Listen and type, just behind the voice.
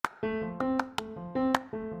From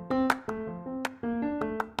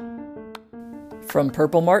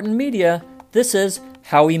Purple Martin Media, this is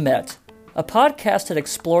How We Met, a podcast that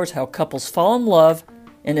explores how couples fall in love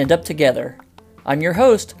and end up together. I'm your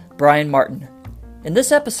host, Brian Martin. In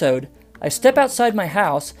this episode, I step outside my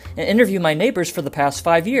house and interview my neighbors for the past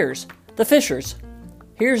 5 years, the Fishers.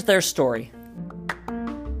 Here's their story.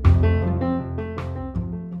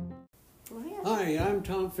 Hi, I'm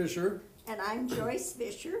Tom Fisher. And I'm Joyce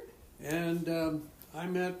Fisher. And I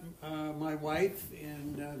met my wife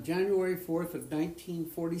in January 4th of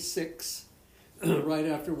 1946, right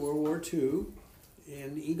after World War II,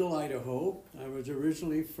 in Eagle, Idaho. I was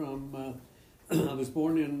originally from, I was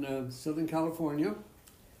born in Southern California.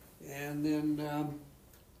 And then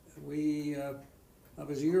I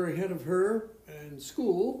was a year ahead of her in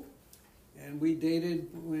school. And we dated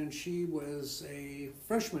when she was a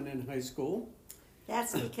freshman in high school.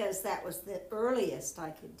 That's because that was the earliest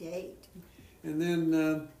I could date. And then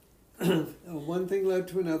one thing led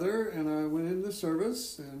to another, and I went into the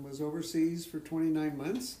service and was overseas for 29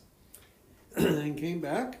 months and came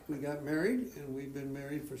back. We got married, and we've been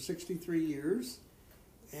married for 63 years.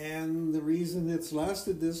 And the reason it's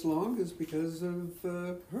lasted this long is because of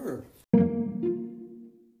her.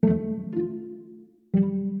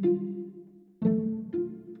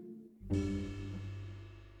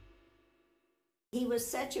 He was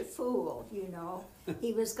such a fool, you know.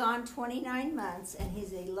 He was gone 29 months, and he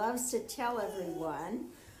loves to tell everyone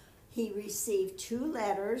he received 2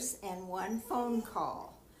 letters and 1 phone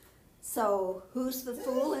call. So who's the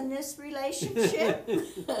fool in this relationship?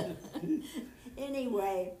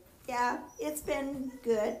 Anyway, yeah, it's been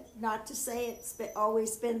good. Not to say it's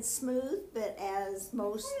always been smooth, but as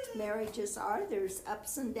most marriages are, there's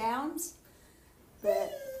ups and downs.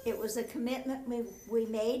 But it was a commitment we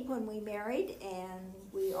made when we married, and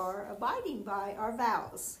we are abiding by our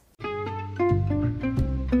vows.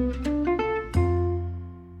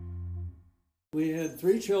 We had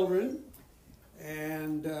 3 children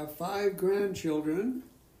and 5 grandchildren,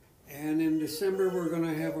 and in December we're going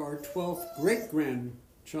to have our 12th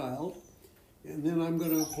great-grandchild, and then I'm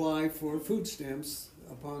going to apply for food stamps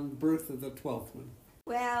upon birth of the 12th one.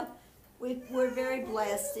 Well, we're very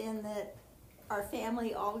blessed in that our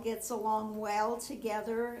family all gets along well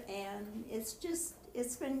together, and it's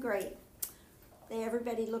been great.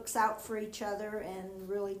 Everybody looks out for each other and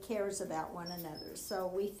really cares about one another. So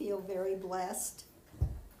we feel very blessed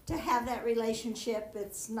to have that relationship.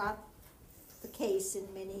 It's not the case in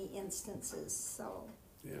many instances. So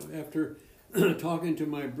Yeah, after talking to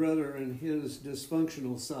my brother and his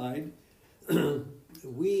dysfunctional side,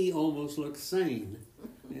 we almost look sane.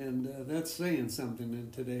 And that's saying something in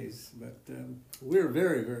today's, but we're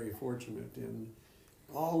very, very fortunate. And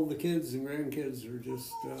all the kids and grandkids are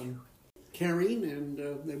just caring, and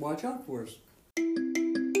they watch out for us.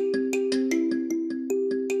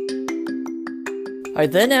 I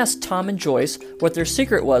then asked Tom and Joyce what their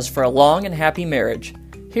secret was for a long and happy marriage.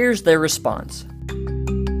 Here's their response.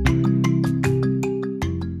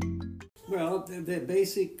 Well, the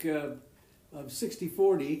basic of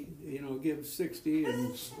 60-40, you know, give 60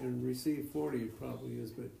 and receive 40 probably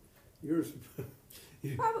is, but yours,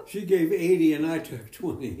 she gave 80 and I took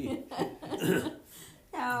 20.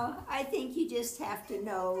 no, I think you just have to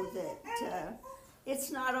know that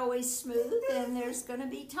it's not always smooth, and there's going to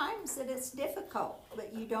be times that it's difficult,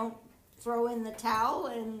 but you don't throw in the towel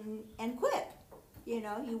and quit. You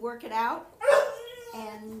know, you work it out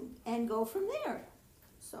and go from there.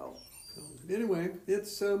 So Anyway,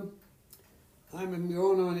 it's I'm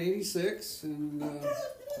going on 86, and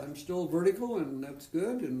I'm still vertical, and that's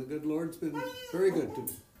good, and the good Lord's been very good to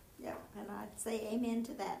me. yeah, and I'd say amen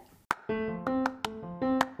to that.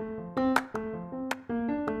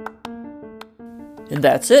 And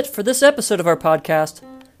that's it for this episode of our podcast.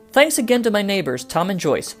 Thanks again to my neighbors, Tom and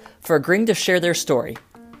Joyce, for agreeing to share their story.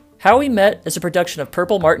 How We Met is a production of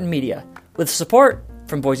Purple Martin Media, with support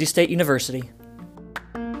from Boise State University.